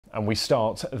And we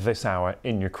start this hour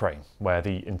in Ukraine, where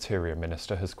the Interior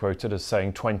Minister has quoted as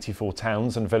saying 24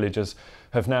 towns and villages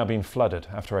have now been flooded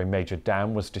after a major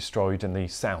dam was destroyed in the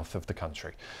south of the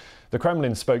country. The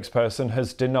Kremlin spokesperson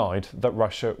has denied that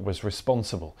Russia was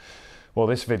responsible. Well,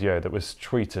 this video that was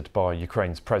tweeted by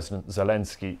Ukraine's President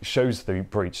Zelensky shows the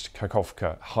breached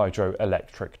Kakhovka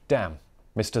hydroelectric dam.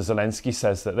 Mr. Zelensky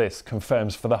says that this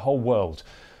confirms for the whole world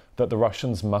that the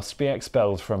Russians must be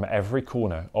expelled from every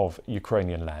corner of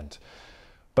Ukrainian land.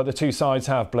 But the two sides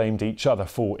have blamed each other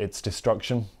for its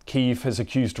destruction. Kyiv has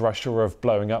accused Russia of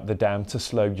blowing up the dam to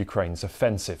slow Ukraine's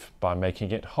offensive by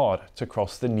making it hard to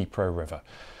cross the Dnipro River.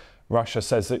 Russia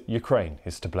says that Ukraine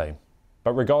is to blame.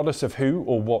 But regardless of who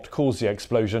or what caused the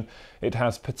explosion, it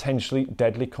has potentially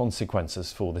deadly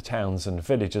consequences for the towns and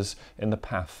villages in the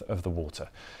path of the water.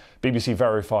 BBC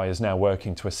Verify is now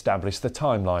working to establish the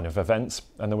timeline of events,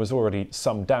 and there was already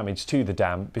some damage to the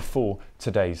dam before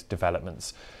today's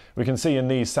developments. We can see in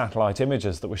these satellite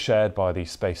images that were shared by the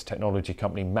space technology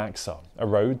company Maxar, a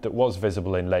road that was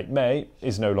visible in late May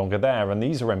is no longer there, and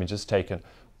these are images taken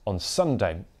on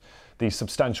Sunday. The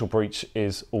substantial breach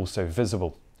is also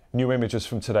visible. New images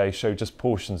from today show just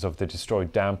portions of the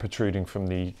destroyed dam protruding from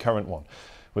the current one,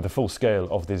 with the full scale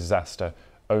of the disaster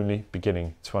only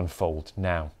beginning to unfold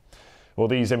now. Well,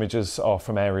 these images are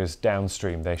from areas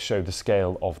downstream. They show the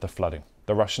scale of the flooding.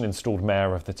 The Russian-installed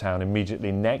mayor of the town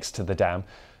immediately next to the dam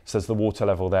says the water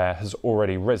level there has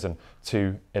already risen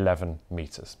to 11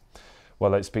 metres.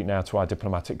 Well, let's speak now to our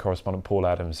diplomatic correspondent Paul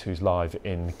Adams, who's live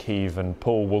in Kyiv. And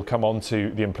Paul, will come on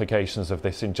to the implications of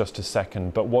this in just a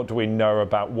second. But what do we know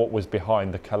about what was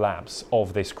behind the collapse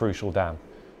of this crucial dam?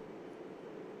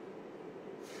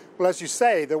 Well, as you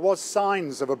say, there was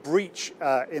signs of a breach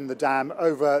in the dam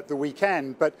over the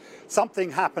weekend, but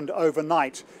something happened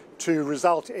overnight to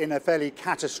result in a fairly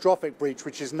catastrophic breach,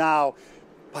 which is now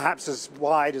perhaps as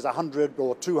wide as 100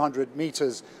 or 200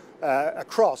 metres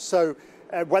across. So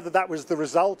whether that was the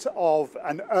result of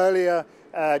an earlier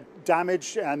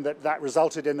damage and that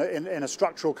resulted in a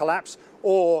structural collapse,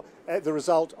 or the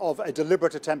result of a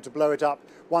deliberate attempt to blow it up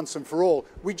once and for all,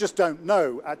 we just don't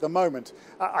know at the moment.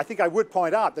 I think I would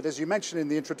point out that, as you mentioned in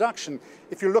the introduction,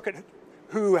 if you look at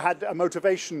who had a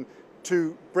motivation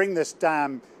to bring this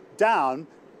dam down,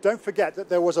 don't forget that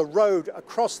there was a road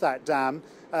across that dam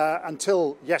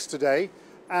until yesterday,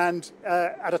 and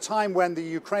at a time when the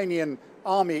Ukrainian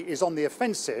army is on the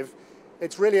offensive,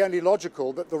 it's really only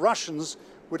logical that the Russians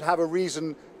would have a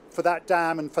reason for that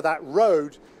dam and for that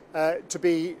road to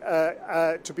be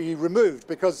removed,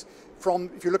 because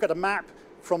if you look at a map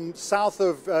from south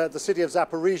of the city of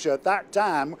Zaporizhia, that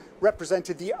dam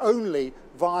represented the only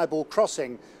viable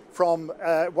crossing from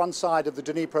one side of the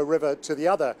Dnipro River to the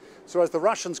other. So as the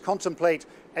Russians contemplate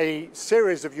a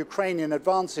series of Ukrainian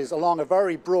advances along a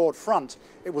very broad front,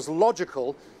 it was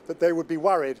logical that they would be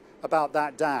worried about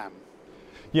that dam.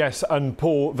 Yes, and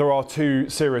Paul, there are two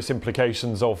serious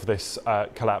implications of this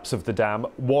collapse of the dam.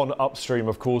 One upstream,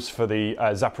 of course, for the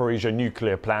Zaporizhia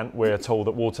nuclear plant. We're told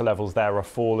that water levels there are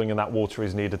falling and that water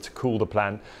is needed to cool the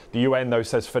plant. The UN, though,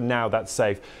 says for now that's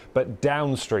safe. But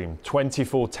downstream,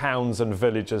 24 towns and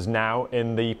villages now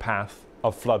in the path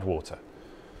of floodwater.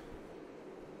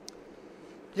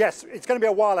 Yes, it's going to be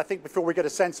a while, I think, before we get a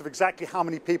sense of exactly how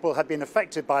many people have been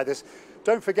affected by this.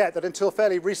 Don't forget that until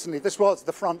fairly recently, this was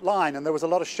the front line, and there was a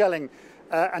lot of shelling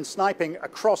and sniping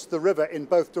across the river in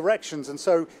both directions. And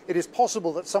so it is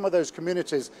possible that some of those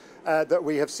communities that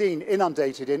we have seen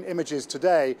inundated in images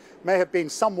today may have been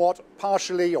somewhat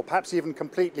partially or perhaps even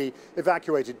completely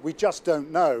evacuated. We just don't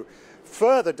know.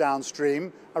 Further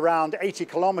downstream, around 80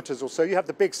 kilometers or so, you have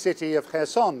the big city of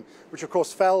Kherson, which of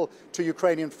course fell to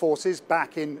Ukrainian forces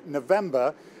back in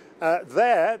November.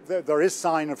 There is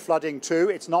sign of flooding too.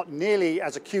 It's not nearly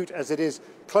as acute as it is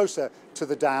closer to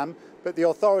the dam, but the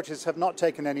authorities have not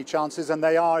taken any chances, and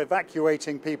they are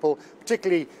evacuating people,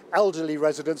 particularly elderly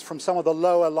residents, from some of the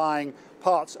lower lying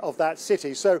parts of that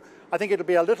city. So I think it'll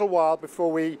be a little while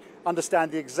before we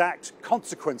understand the exact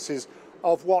consequences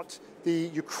of what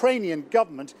the Ukrainian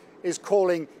government is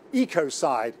calling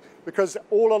ecocide, because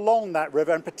all along that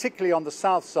river, and particularly on the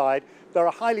south side, there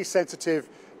are highly sensitive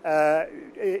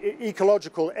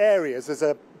ecological areas. There's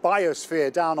a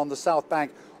biosphere down on the south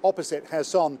bank opposite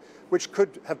Kherson, which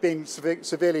could have been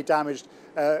severely damaged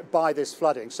by this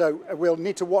flooding. So we'll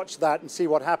need to watch that and see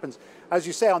what happens. As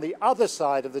you say, on the other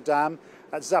side of the dam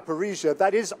at Zaporizhia,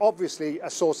 that is obviously a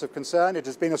source of concern. It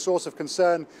has been a source of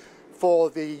concern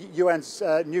for the UN's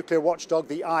nuclear watchdog,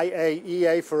 the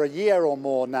IAEA, for a year or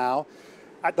more now.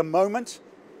 At the moment,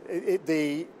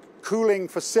 the cooling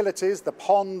facilities, the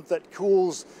pond that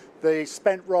cools the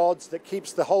spent rods, that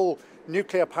keeps the whole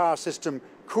nuclear power system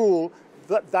cool,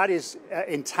 that is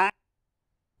intact.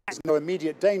 There's no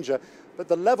immediate danger, but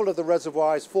the level of the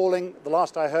reservoir is falling, the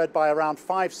last I heard, by around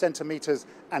 5 centimeters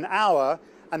an hour,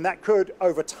 and that could,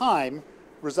 over time,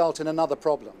 result in another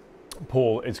problem.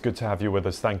 Paul, it's good to have you with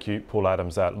us. Thank you. Paul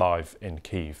Adams live in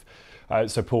Kyiv.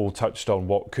 So Paul touched on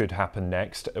what could happen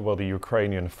next. Well, the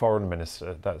Ukrainian foreign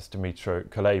minister, that's Dmytro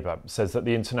Kuleba, says that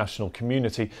the international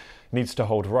community needs to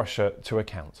hold Russia to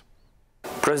account.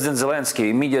 President Zelensky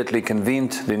immediately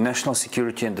convened the National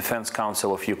Security and Defense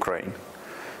Council of Ukraine.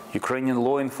 Ukrainian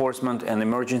law enforcement and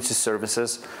emergency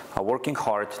services are working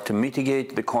hard to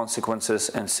mitigate the consequences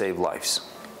and save lives.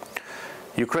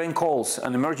 Ukraine calls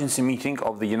an emergency meeting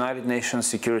of the United Nations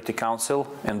Security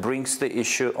Council and brings the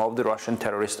issue of the Russian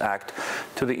Terrorist Act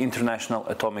to the International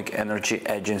Atomic Energy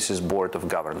Agency's Board of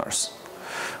Governors.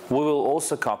 We will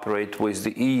also cooperate with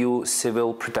the EU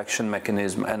Civil Protection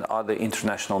Mechanism and other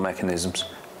international mechanisms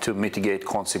to mitigate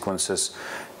consequences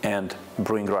and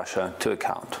bring Russia to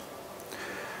account.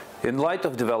 In light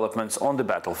of developments on the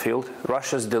battlefield,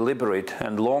 Russia's deliberate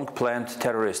and long-planned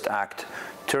terrorist act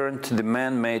turned the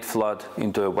man-made flood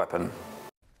into a weapon.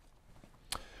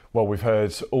 Well, we've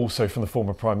heard also from the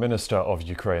former Prime Minister of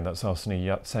Ukraine, that's Arseniy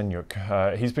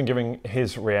Yatsenyuk. He's been giving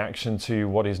his reaction to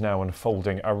what is now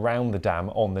unfolding around the dam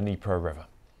on the Dnipro River.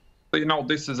 You know,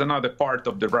 this is another part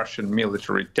of the Russian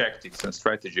military tactics and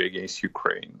strategy against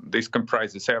Ukraine. This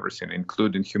comprises everything,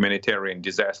 including humanitarian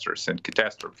disasters and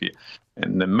catastrophe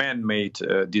and the man-made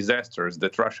disasters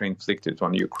that Russia inflicted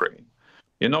on Ukraine.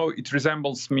 You know, it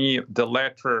resembles me the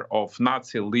letter of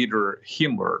Nazi leader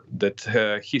Himmler that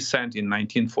he sent in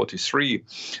 1943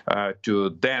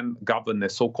 to then governor,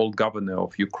 so-called governor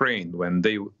of Ukraine, when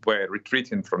they were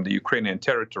retreating from the Ukrainian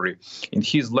territory. In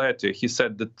his letter, he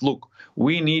said that, look,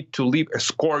 we need to leave a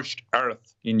scorched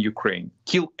earth in Ukraine,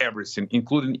 kill everything,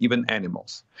 including even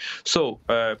animals. So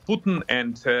Putin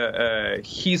and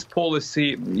his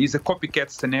policy is a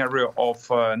copycat scenario of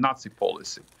Nazi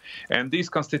policy. And this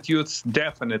constitutes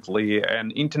definitely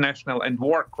an international and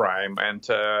war crime. And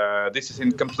this is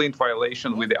in complete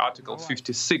violation with the Article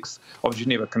 56 of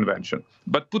Geneva Convention.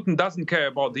 But Putin doesn't care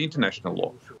about the international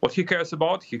law. What he cares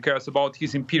about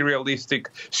his imperialistic,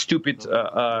 stupid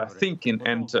thinking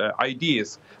and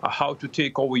ideas how to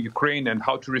take over Ukraine and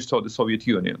how to restore the Soviet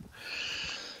Union.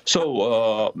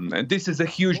 So this is a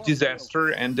huge disaster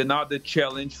and another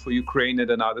challenge for Ukraine and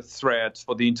another threat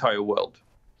for the entire world.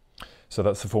 So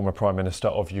that's the former Prime Minister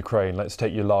of Ukraine. Let's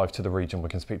take you live to the region. We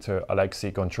can speak to Alexei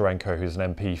Goncharenko, who's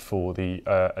an MP for the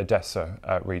Odessa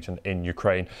region in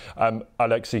Ukraine.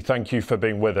 Alexei, thank you for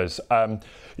being with us.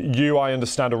 You, I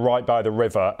understand, are right by the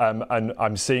river, and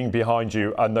I'm seeing behind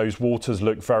you, and those waters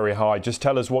look very high. Just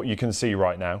tell us what you can see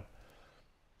right now.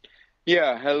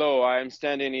 Yeah, hello. I'm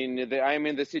standing I'm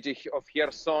in the city of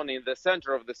Kherson, in the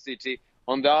center of the city.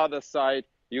 On the other side,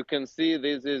 you can see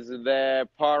this is the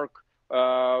park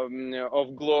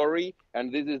of glory,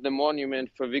 and this is the monument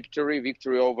for victory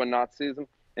over Nazism.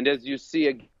 And as you see,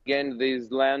 again,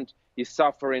 this land is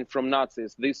suffering from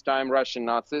Nazis, this time Russian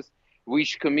Nazis,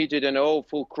 which committed an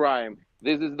awful crime.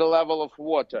 This is the level of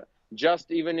water.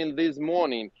 Just even in this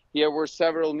morning, here were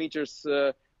several meters,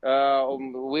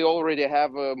 we already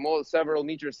have several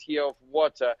meters here of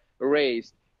water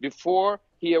raised. Before,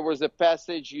 here was a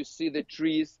passage, you see the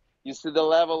trees, you see the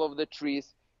level of the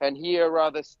trees, and here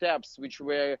are the steps which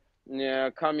were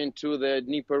coming to the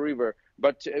Dnieper River.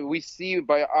 But we see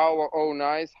by our own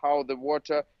eyes how the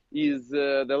water is,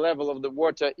 the level of the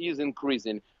water is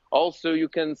increasing. Also, you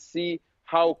can see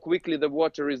how quickly the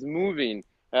water is moving,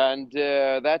 and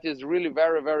that is really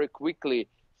very, very quickly.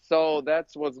 So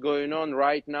that's what's going on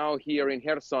right now here in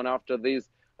Kherson after this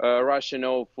Russian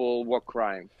awful war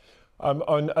crime.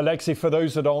 And Alexei, for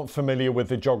those that aren't familiar with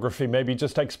the geography, maybe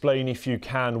just explain, if you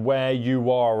can, where you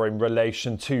are in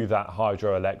relation to that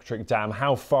hydroelectric dam.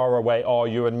 How far away are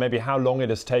you, and maybe how long it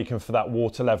has taken for that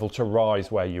water level to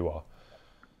rise where you are?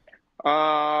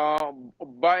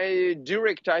 By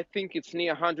direct, I think it's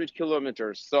near 100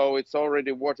 kilometers. So it's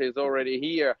already, water is already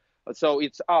here. So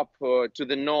it's up to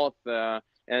the north,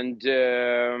 and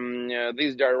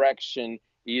this direction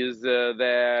is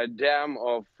the dam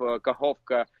of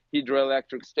Kakhovka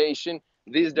hydroelectric station.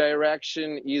 This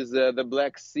direction is the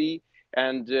Black Sea,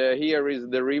 and here is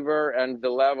the river, and the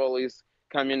level is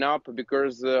coming up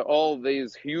because all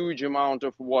this huge amount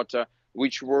of water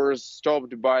which was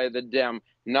stopped by the dam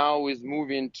now is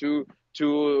moving to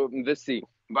the sea.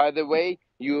 By the way,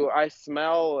 I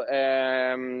smell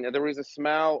there is a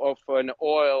smell of an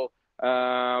oil,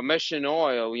 machine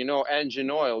oil, you know, engine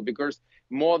oil, because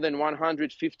more than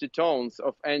 150 tons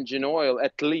of engine oil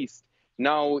at least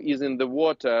now is in the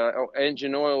water,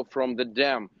 engine oil from the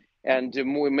dam. and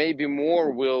maybe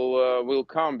more will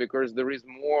come, because there is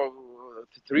more,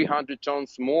 300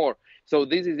 tons more. So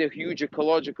this is a huge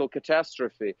ecological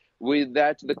catastrophe. With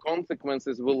that, the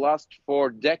consequences will last for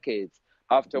decades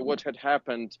after what had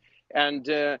happened. And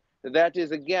that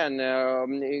is, again,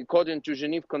 according to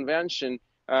Geneva Convention,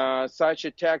 such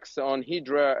attacks on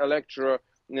hydroelectric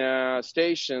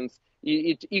stations,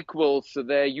 it equals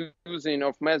the using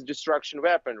of mass destruction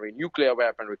weaponry, nuclear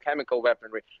weaponry, chemical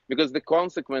weaponry, because the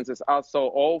consequences are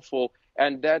so awful,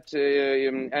 and that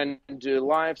and the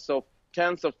lives of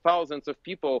tens of thousands of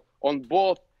people on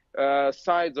both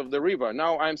sides of the river.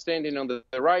 Now I'm standing on the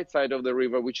right side of the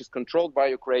river, which is controlled by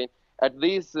Ukraine. At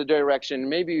this direction,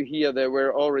 maybe you hear there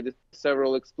were already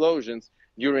several explosions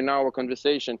during our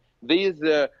conversation. This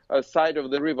side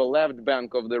of the river, left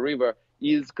bank of the river,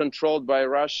 is controlled by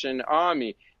Russian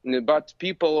army, but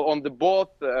people on the both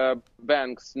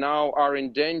banks now are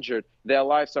endangered. Their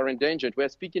lives are endangered. We're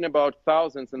speaking about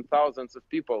thousands and thousands of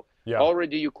people. Yeah.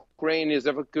 Already Ukraine is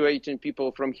evacuating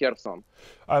people from Kherson.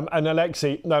 And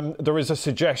Alexei, there is a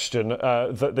suggestion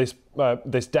that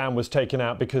this dam was taken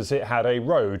out because it had a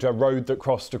road that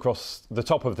crossed across the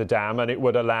top of the dam, and it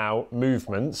would allow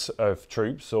movements of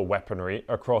troops or weaponry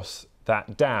across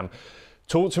that dam.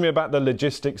 Talk to me about the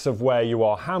logistics of where you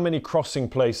are. How many crossing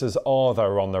places are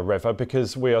there on the river?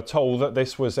 Because we are told that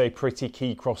this was a pretty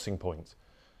key crossing point.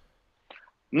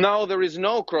 Now there is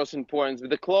no crossing points.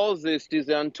 The closest is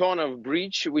the Antonov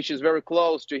Bridge, which is very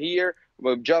close to here,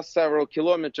 just several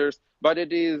kilometers. But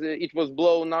it was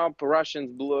blown up.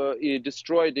 Russians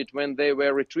destroyed it when they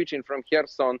were retreating from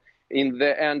Kherson in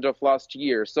the end of last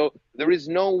year. So there is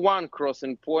no one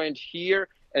crossing point here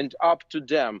and up to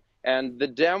dam. And the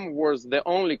dam was the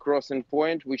only crossing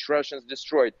point which Russians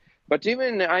destroyed. But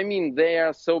even, I mean, they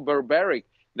are so barbaric.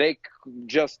 They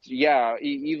just,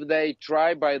 if they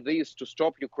try by this to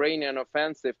stop Ukrainian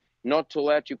offensive, not to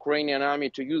let Ukrainian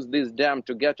army to use this dam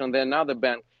to get on the another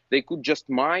bank, they could just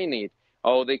mine it,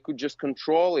 or they could just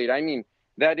control it. I mean,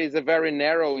 that is a very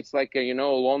narrow, it's like a,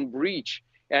 long breach.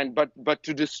 And but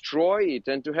to destroy it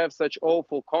and to have such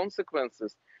awful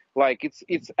consequences, like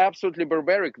it's absolutely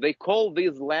barbaric. They call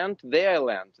this land their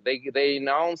land. They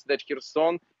announced that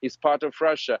Kherson is part of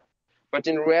Russia, but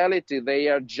in reality they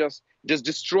are just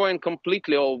destroying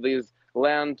completely all this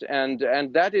land, and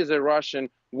that is a Russian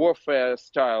warfare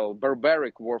style,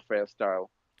 barbaric warfare style.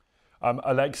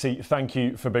 Alexei, thank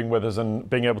you for being with us and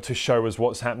being able to show us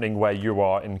what's happening where you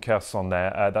are in Kherson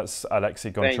there. That's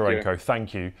Alexei Goncharenko.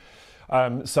 Thank you.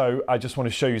 So I just want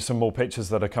to show you some more pictures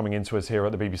that are coming into us here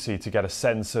at the BBC to get a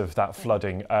sense of that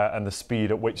flooding and the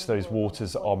speed at which those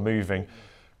waters are moving.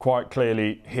 Quite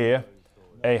clearly here,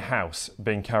 a house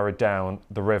being carried down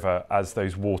the river as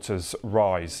those waters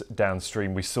rise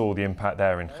downstream. We saw the impact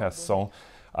there in Kherson.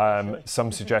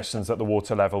 Some suggestions that the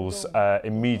water levels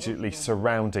immediately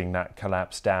surrounding that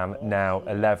collapsed dam now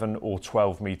 11 or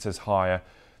 12 metres higher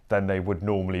than they would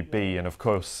normally be. And of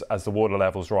course, as the water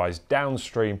levels rise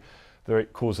downstream,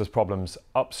 it causes problems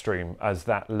upstream as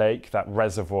that lake, that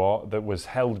reservoir that was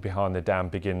held behind the dam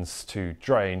begins to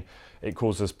drain. It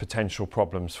causes potential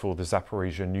problems for the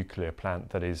Zaporizhzhia nuclear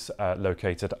plant that is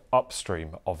located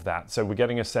upstream of that. So we're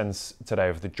getting a sense today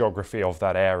of the geography of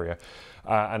that area.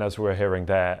 And as we were hearing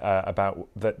there about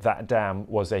that dam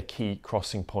was a key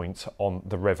crossing point on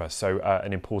the river. So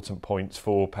an important point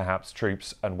for perhaps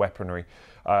troops and weaponry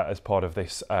as part of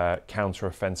this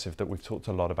counter-offensive that we've talked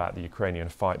a lot about, the Ukrainian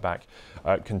fight back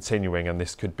continuing, and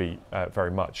this could be very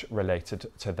much related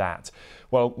to that.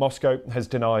 Well, Moscow has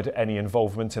denied any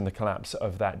involvement in the collapse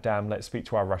of that dam. Let's speak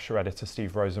to our Russia editor,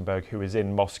 Steve Rosenberg, who is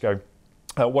in Moscow.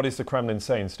 What is the Kremlin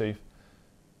saying, Steve?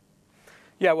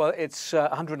 Yeah, well, it's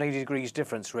 180 degrees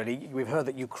difference, really. We've heard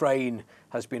that Ukraine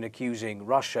has been accusing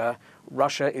Russia.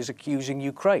 Russia is accusing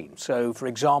Ukraine. So, for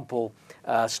example,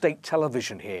 state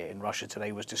television here in Russia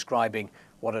today was describing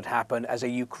what had happened as a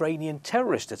Ukrainian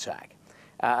terrorist attack.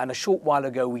 And a short while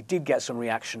ago, we did get some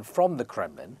reaction from the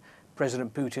Kremlin.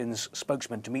 President Putin's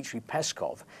spokesman, Dmitry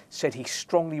Peskov, said he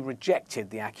strongly rejected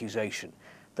the accusation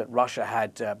that Russia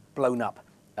had blown up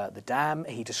the dam.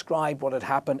 He described what had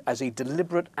happened as a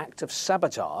deliberate act of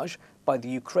sabotage by the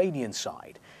Ukrainian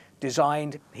side,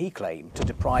 designed, he claimed, to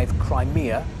deprive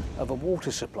Crimea of a water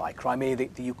supply. Crimea,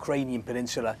 the Ukrainian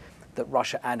peninsula that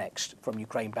Russia annexed from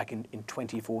Ukraine back in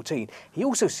 2014. He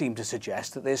also seemed to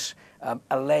suggest that this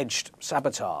alleged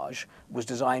sabotage was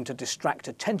designed to distract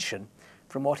attention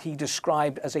from what he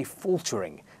described as a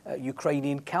faltering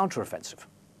Ukrainian counteroffensive.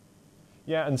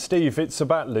 Yeah, and Steve, it's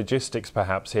about logistics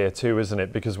perhaps here too, isn't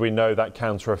it? Because we know that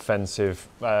counter-offensive,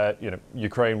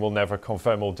 Ukraine will never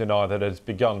confirm or deny that it has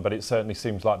begun, but it certainly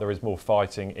seems like there is more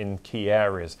fighting in key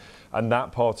areas. And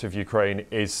that part of Ukraine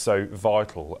is so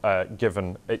vital,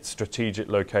 given its strategic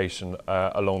location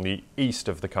along the east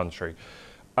of the country.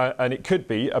 And it could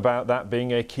be about that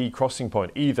being a key crossing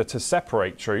point, either to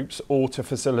separate troops or to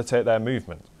facilitate their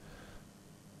movement.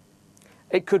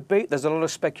 It could be. There's a lot of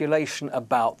speculation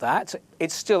about that.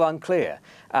 It's still unclear.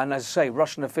 And as I say,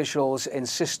 Russian officials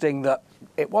insisting that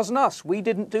it wasn't us, we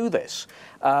didn't do this,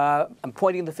 and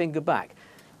pointing the finger back.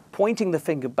 Pointing the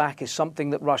finger back is something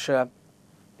that Russia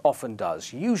often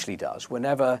does, usually does,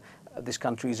 whenever this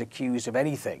country is accused of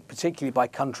anything, particularly by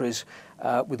countries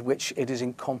with which it is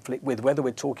in conflict with, whether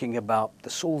we're talking about the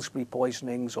Salisbury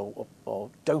poisonings or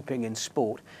doping in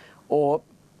sport or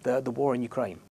the war in Ukraine.